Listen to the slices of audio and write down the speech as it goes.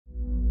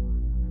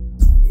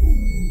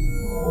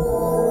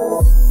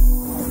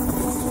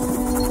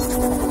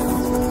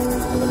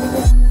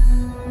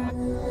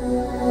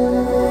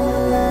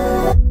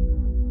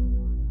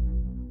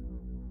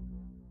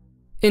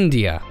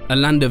India, a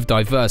land of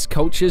diverse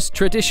cultures,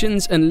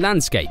 traditions and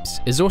landscapes,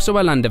 is also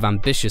a land of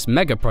ambitious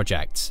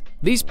mega-projects.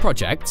 These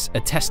projects, a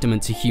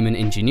testament to human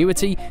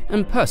ingenuity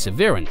and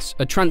perseverance,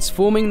 are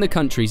transforming the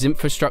country's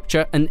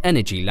infrastructure and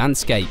energy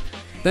landscape.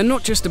 They're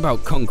not just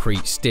about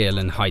concrete, steel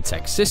and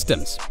high-tech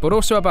systems, but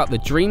also about the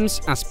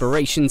dreams,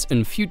 aspirations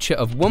and future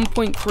of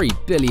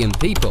 1.3 billion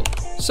people.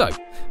 So,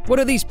 what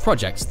are these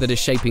projects that are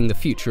shaping the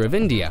future of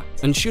India,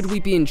 and should we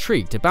be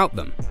intrigued about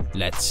them?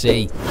 Let's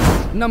see.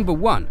 Number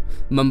 1.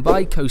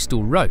 Mumbai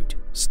Coastal Road.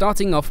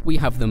 Starting off, we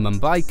have the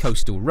Mumbai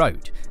Coastal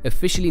Road,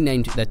 officially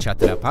named the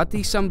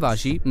Chhatrapati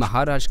Sambhaji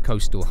Maharaj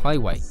Coastal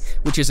Highway,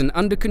 which is an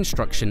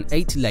under-construction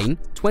 8-lane,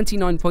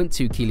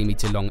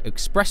 29.2-kilometre-long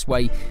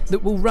expressway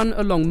that will run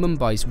along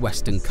Mumbai's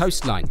western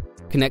coastline,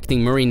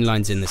 connecting marine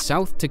lines in the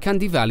south to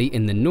Kandy Valley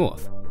in the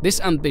north.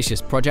 This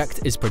ambitious project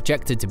is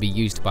projected to be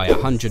used by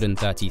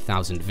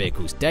 130,000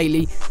 vehicles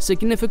daily,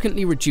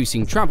 significantly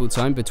reducing travel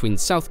time between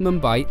South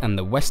Mumbai and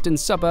the western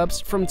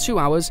suburbs from 2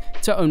 hours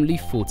to only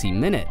 40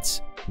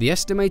 minutes. The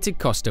estimated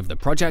cost of the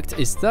project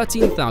is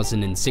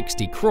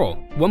 13,060 crore,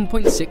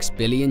 $1.6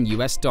 billion.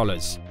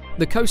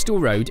 The coastal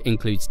road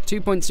includes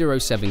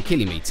 2.07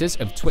 kilometers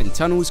of twin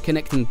tunnels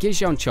connecting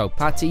Gyan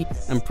Chowpatty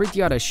and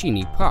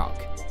Priyadarshini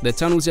Park. The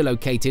tunnels are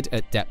located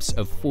at depths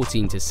of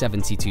 14 to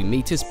 72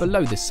 meters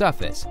below the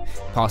surface,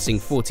 passing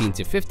 14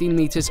 to 15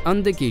 meters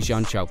under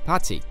Gyan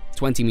Chowpatty,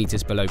 20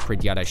 meters below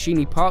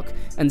Priyadarshini Park,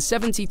 and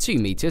 72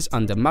 meters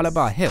under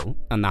Malabar Hill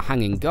and the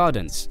Hanging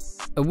Gardens.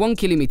 A 1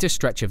 kilometer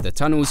stretch of the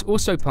tunnels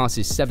also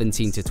passes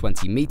 17 to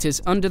 20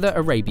 meters under the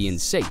Arabian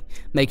Sea,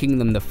 making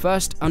them the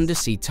first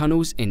undersea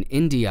tunnels in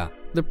India.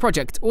 The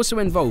project also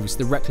involves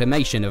the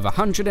reclamation of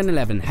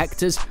 111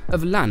 hectares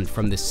of land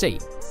from the sea,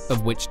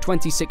 of which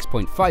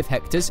 26.5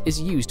 hectares is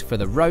used for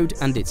the road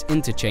and its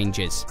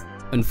interchanges,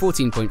 and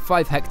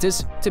 14.5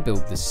 hectares to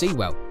build the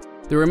seawall.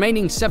 The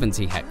remaining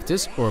 70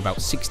 hectares, or about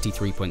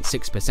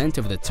 63.6%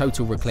 of the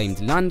total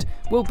reclaimed land,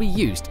 will be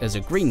used as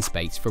a green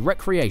space for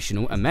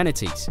recreational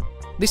amenities.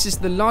 This is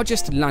the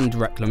largest land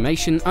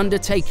reclamation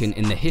undertaken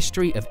in the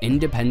history of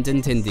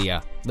independent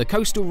India. The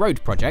Coastal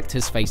Road project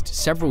has faced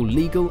several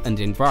legal and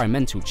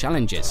environmental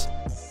challenges.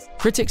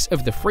 Critics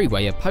of the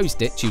freeway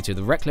opposed it due to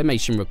the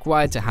reclamation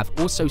required to have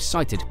also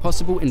cited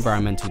possible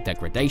environmental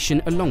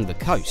degradation along the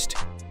coast.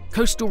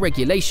 Coastal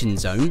Regulation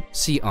Zone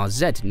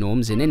 (CRZ)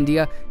 norms in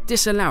India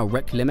disallow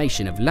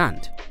reclamation of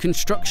land.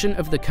 Construction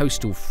of the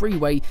coastal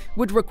freeway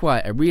would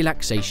require a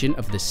relaxation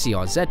of the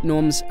CRZ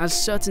norms as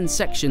certain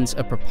sections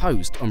are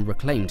proposed on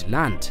reclaimed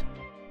land.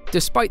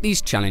 Despite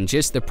these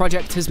challenges, the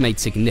project has made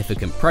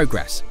significant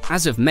progress.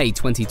 As of May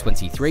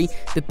 2023,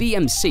 the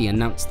BMC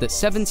announced that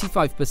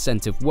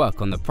 75% of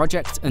work on the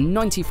project and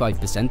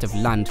 95% of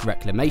land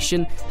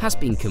reclamation has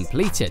been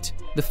completed.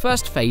 The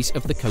first phase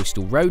of the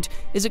coastal road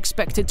is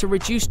expected to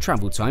reduce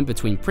travel time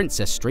between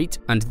Princess Street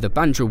and the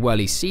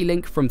Bandra-Worli Sea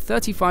Link from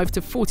 35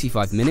 to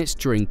 45 minutes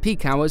during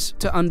peak hours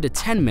to under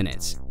 10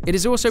 minutes. It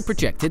is also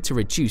projected to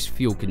reduce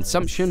fuel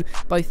consumption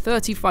by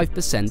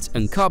 35%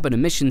 and carbon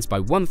emissions by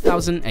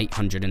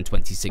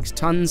 1,826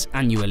 tons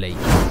annually.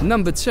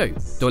 Number 2.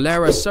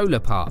 Dholera Solar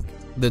Park.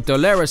 The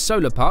Dholera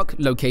Solar Park,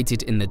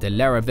 located in the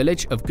Dholera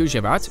village of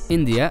Gujarat,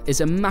 India,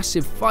 is a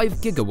massive 5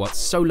 GW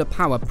solar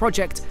power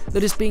project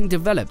that is being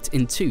developed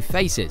in 2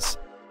 phases.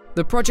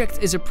 The project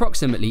is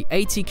approximately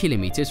 80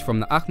 kilometers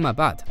from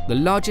Ahmedabad, the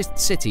largest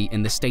city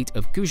in the state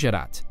of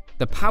Gujarat.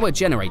 The power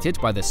generated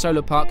by the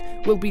solar park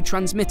will be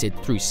transmitted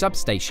through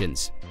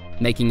substations,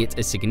 making it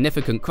a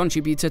significant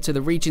contributor to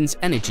the region's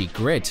energy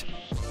grid.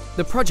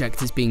 The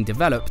project is being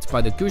developed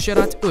by the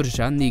Gujarat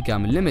Urja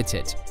Nigam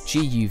Limited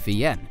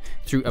 (GUVN)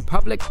 through a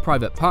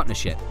public-private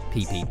partnership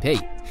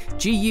 (PPP).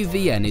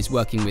 GUVN is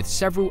working with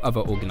several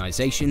other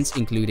organizations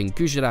including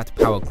Gujarat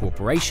Power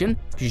Corporation,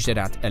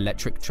 Gujarat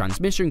Electric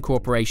Transmission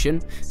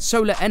Corporation,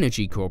 Solar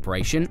Energy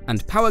Corporation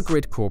and Power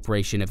Grid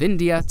Corporation of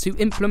India to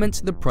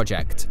implement the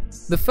project.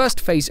 The first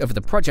phase of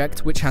the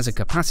project, which has a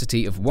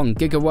capacity of 1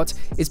 gigawatt,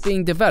 is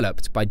being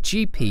developed by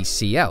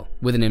GPCL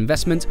with an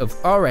investment of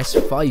Rs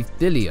 5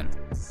 billion,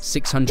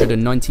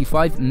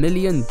 $695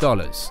 million.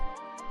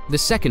 The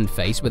second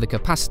phase, with a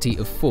capacity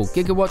of 4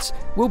 gigawatts,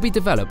 will be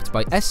developed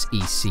by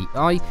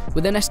SECI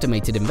with an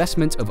estimated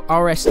investment of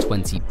Rs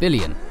 20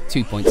 billion,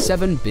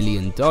 $2.7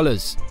 billion.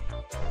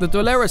 The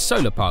Dholera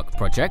Solar Park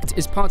project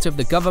is part of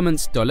the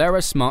government's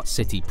Dholera Smart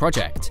City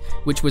project,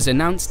 which was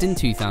announced in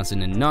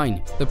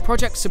 2009. The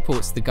project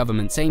supports the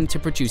government's aim to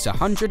produce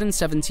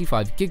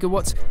 175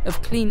 gigawatts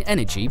of clean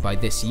energy by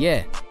this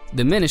year.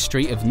 The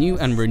Ministry of New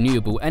and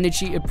Renewable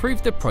Energy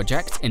approved the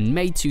project in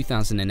May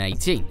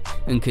 2018,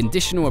 and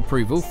conditional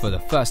approval for the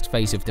first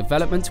phase of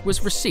development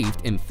was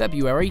received in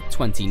February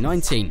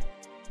 2019.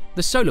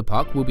 The solar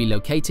park will be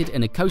located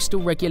in a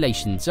coastal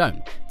regulation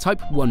zone,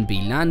 Type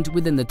 1B land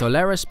within the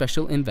Dholera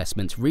Special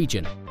Investment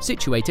Region,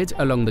 situated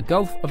along the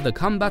Gulf of the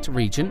Khambat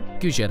region,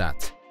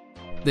 Gujarat.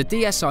 The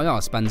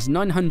DSIR spans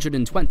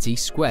 920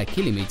 square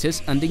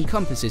kilometers and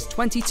encompasses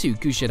 22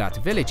 Gujarat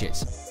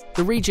villages.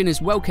 The region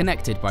is well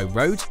connected by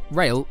road,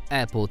 rail,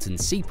 airport and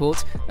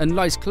seaport and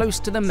lies close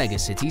to the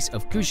megacities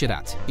of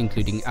Gujarat,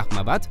 including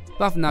Ahmedabad,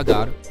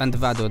 Bhavnagar and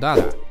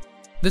Vadodara.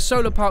 The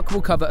solar park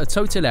will cover a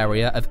total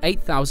area of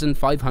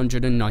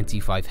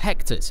 8,595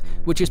 hectares,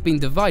 which has been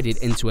divided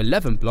into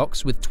 11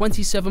 blocks with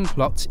 27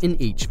 plots in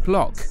each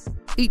block.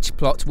 Each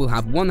plot will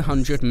have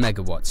 100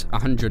 megawatts,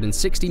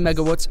 160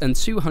 megawatts and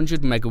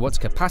 200 megawatts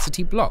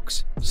capacity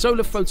blocks.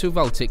 Solar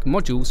photovoltaic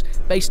modules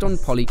based on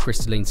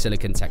polycrystalline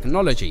silicon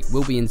technology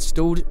will be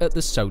installed at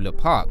the solar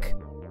park.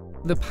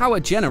 The power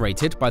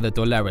generated by the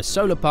Dolera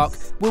Solar Park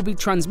will be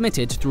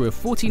transmitted through a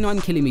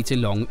 49-kilometer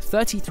long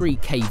 33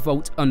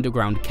 kV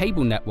underground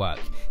cable network,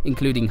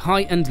 including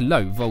high and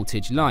low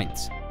voltage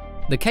lines.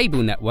 The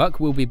cable network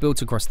will be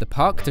built across the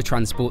park to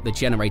transport the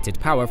generated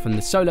power from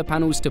the solar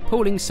panels to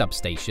pooling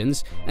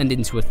substations and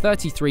into a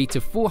 33 to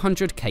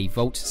 400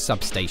 kV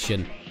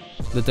substation.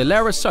 The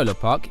Dolera Solar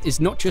Park is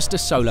not just a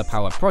solar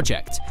power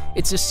project,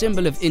 it's a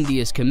symbol of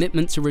India's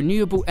commitment to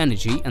renewable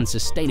energy and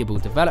sustainable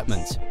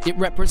development. It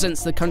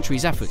represents the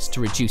country's efforts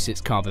to reduce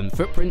its carbon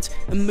footprint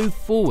and move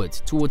forward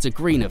towards a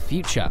greener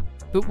future.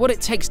 But what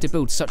it takes to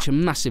build such a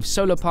massive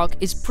solar park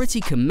is pretty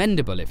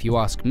commendable if you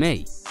ask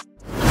me.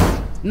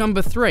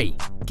 Number 3.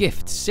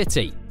 Gift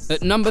City.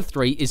 At number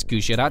 3 is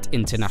Gujarat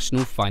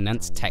International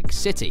Finance Tech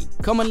City,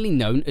 commonly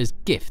known as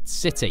Gift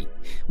City,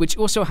 which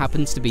also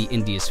happens to be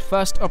India's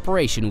first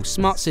operational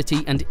smart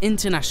city and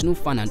international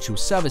financial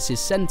services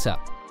centre.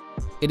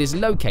 It is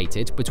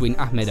located between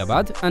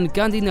Ahmedabad and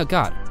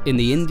Gandhinagar in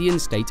the Indian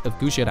state of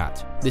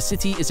Gujarat. The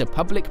city is a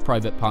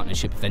public-private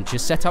partnership venture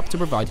set up to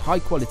provide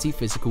high-quality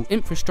physical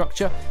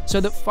infrastructure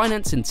so that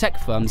finance and tech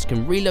firms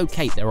can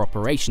relocate their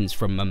operations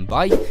from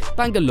Mumbai,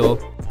 Bangalore,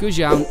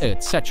 Gurgaon,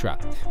 etc.,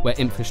 where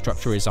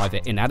infrastructure is either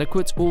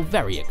inadequate or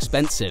very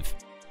expensive.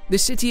 The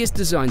city is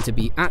designed to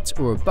be at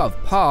or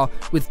above par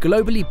with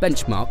globally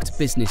benchmarked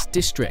business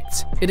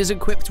districts. It is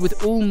equipped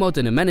with all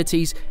modern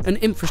amenities and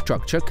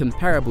infrastructure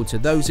comparable to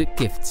those at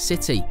Gift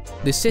City.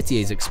 The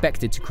city is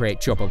expected to create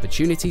job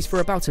opportunities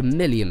for about 1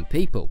 million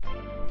people.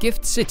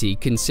 Gift City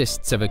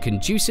consists of a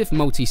conducive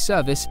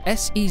multi-service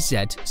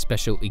SEZ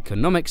Special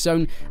Economic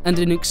Zone and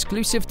an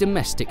exclusive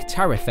domestic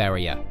tariff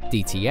area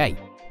DTA.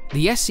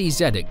 The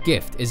SEZ at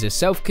Gift is a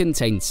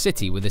self-contained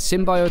city with a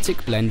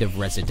symbiotic blend of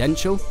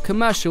residential,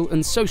 commercial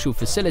and social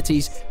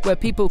facilities where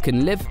people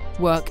can live,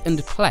 work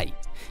and play.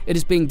 It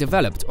is being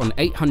developed on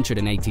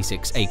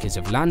 886 acres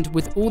of land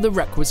with all the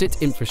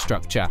requisite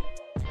infrastructure.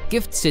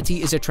 Gift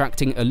City is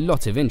attracting a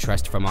lot of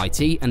interest from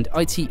IT and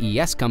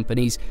ITES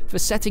companies for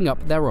setting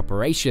up their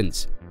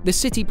operations. The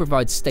city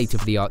provides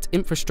state-of-the-art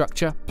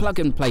infrastructure,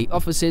 plug-and-play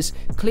offices,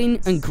 clean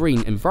and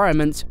green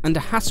environment, and a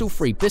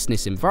hassle-free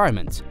business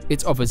environment.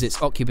 It offers its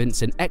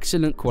occupants an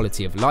excellent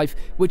quality of life,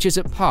 which is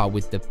at par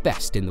with the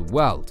best in the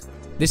world.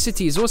 The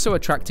city is also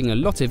attracting a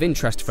lot of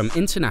interest from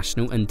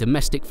international and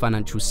domestic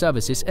financial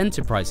services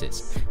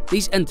enterprises.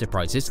 These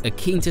enterprises are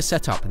keen to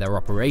set up their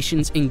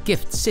operations in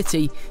Gift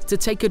City to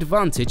take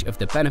advantage of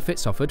the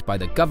benefits offered by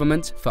the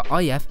government for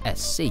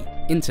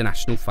IFSC,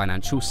 International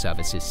Financial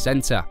Services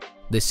Centre.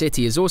 The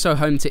city is also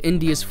home to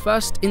India's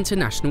first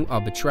International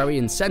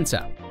Arbitration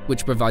Centre,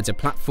 which provides a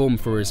platform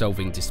for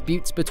resolving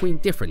disputes between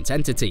different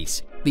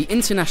entities. The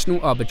International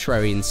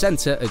Arbitration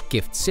Centre at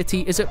Gift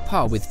City is at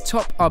par with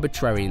top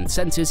arbitration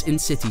centres in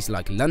cities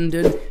like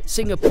London,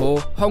 Singapore,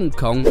 Hong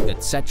Kong,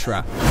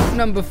 etc.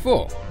 Number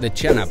 4. The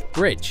Chenab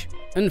Bridge.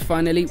 And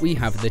finally, we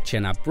have the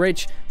Chenab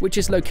Bridge, which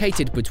is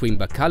located between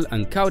Bakal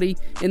and Kauri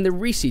in the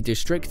Risi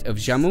district of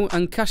Jammu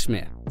and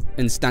Kashmir,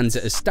 and stands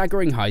at a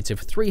staggering height of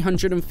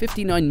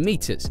 359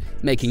 meters,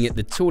 making it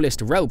the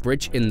tallest rail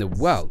bridge in the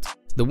world.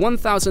 The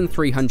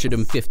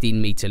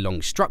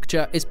 1,315-meter-long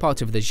structure is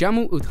part of the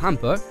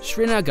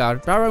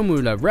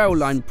Jammu-Udhampur-Srinagar-Baramulla rail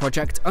line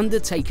project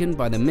undertaken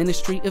by the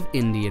Ministry of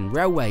Indian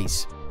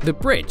Railways. The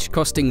bridge,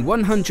 costing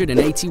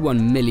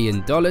 $181 million,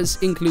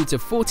 includes a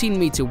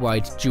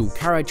 14-meter-wide dual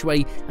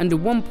carriageway and a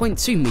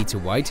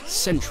 1.2-meter-wide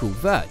central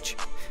verge.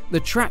 The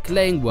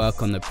track-laying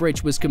work on the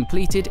bridge was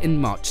completed in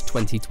March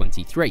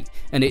 2023,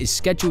 and it is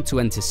scheduled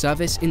to enter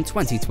service in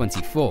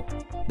 2024.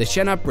 The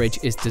Chenab Bridge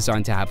is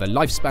designed to have a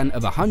lifespan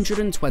of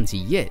 120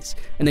 years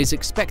and is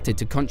expected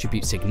to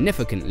contribute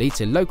significantly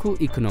to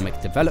local economic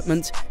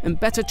development and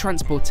better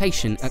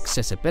transportation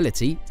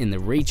accessibility in the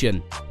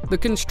region. The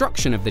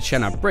construction of the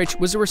Chenab Bridge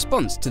was a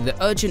response to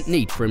the urgent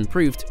need for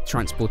improved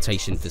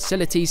transportation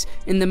facilities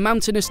in the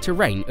mountainous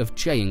terrain of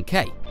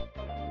J&K.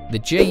 The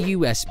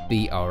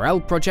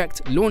JUSBRL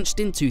project, launched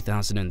in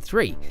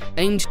 2003,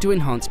 aimed to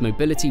enhance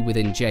mobility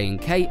within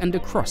J&K and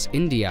across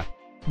India.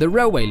 The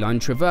railway line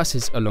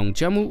traverses along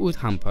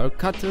Jammu-Udhampur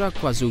Katra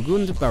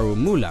Kwazugund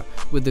Baramulla,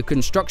 with the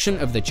construction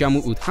of the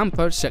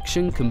Jammu-Udhampur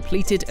section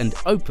completed and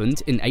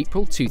opened in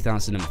April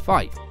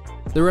 2005.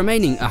 The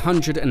remaining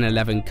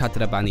 111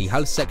 Katrabani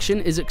hull section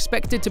is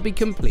expected to be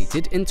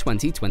completed in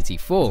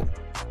 2024.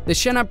 The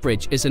Chenab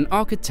Bridge is an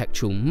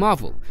architectural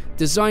marvel,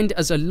 designed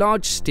as a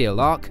large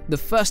steel arch, the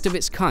first of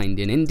its kind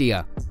in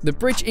India. The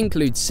bridge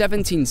includes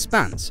 17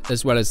 spans,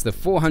 as well as the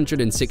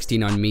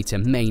 469-metre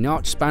main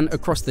arch span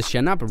across the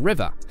Chenab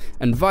River,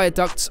 and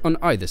viaducts on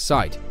either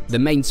side. The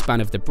main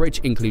span of the bridge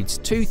includes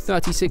two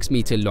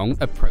 36-metre-long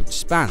approach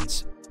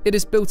spans. It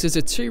is built as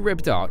a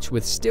two-ribbed arch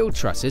with steel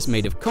trusses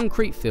made of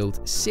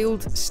concrete-filled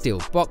sealed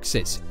steel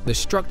boxes. The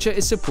structure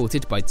is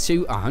supported by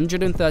two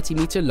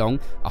 130-metre-long,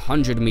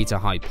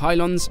 100-metre-high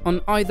pylons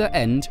on either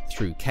end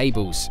through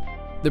cables.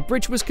 The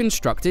bridge was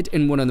constructed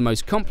in one of the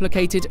most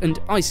complicated and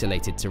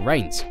isolated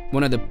terrains.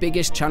 One of the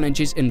biggest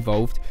challenges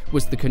involved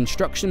was the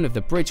construction of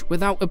the bridge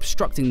without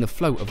obstructing the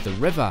flow of the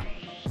river.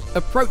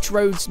 Approach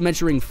roads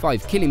measuring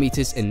 5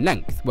 kilometers in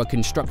length were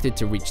constructed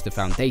to reach the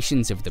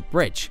foundations of the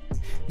bridge.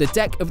 The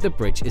deck of the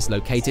bridge is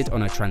located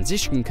on a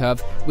transition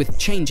curve with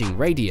changing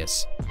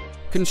radius.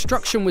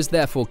 Construction was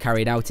therefore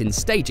carried out in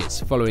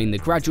stages following the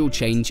gradual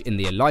change in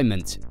the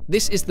alignment.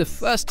 This is the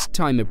first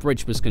time a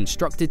bridge was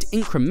constructed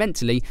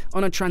incrementally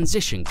on a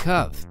transition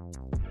curve.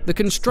 The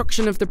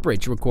construction of the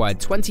bridge required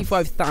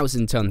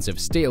 25,000 tons of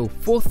steel,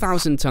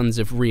 4,000 tons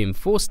of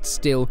reinforced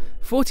steel,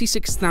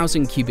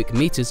 46,000 cubic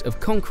meters of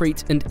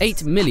concrete, and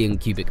 8 million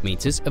cubic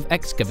meters of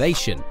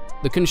excavation.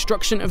 The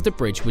construction of the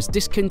bridge was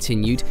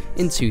discontinued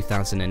in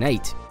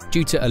 2008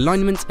 due to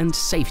alignment and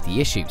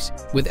safety issues,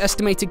 with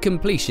estimated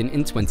completion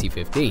in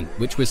 2015,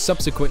 which was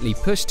subsequently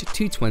pushed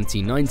to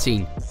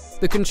 2019.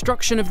 The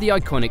construction of the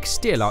iconic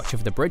steel arch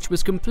of the bridge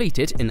was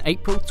completed in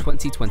April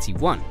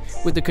 2021,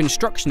 with the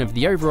construction of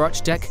the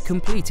overarch deck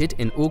completed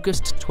in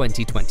August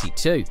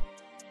 2022.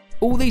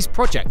 All these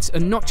projects are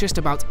not just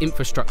about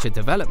infrastructure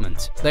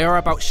development, they are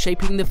about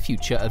shaping the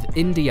future of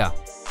India.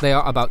 They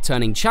are about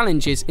turning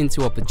challenges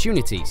into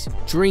opportunities,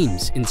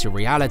 dreams into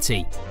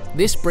reality.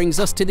 This brings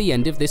us to the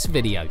end of this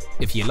video.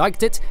 If you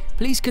liked it,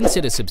 please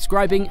consider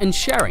subscribing and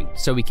sharing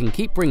so we can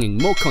keep bringing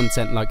more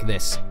content like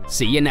this.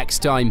 See you next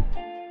time.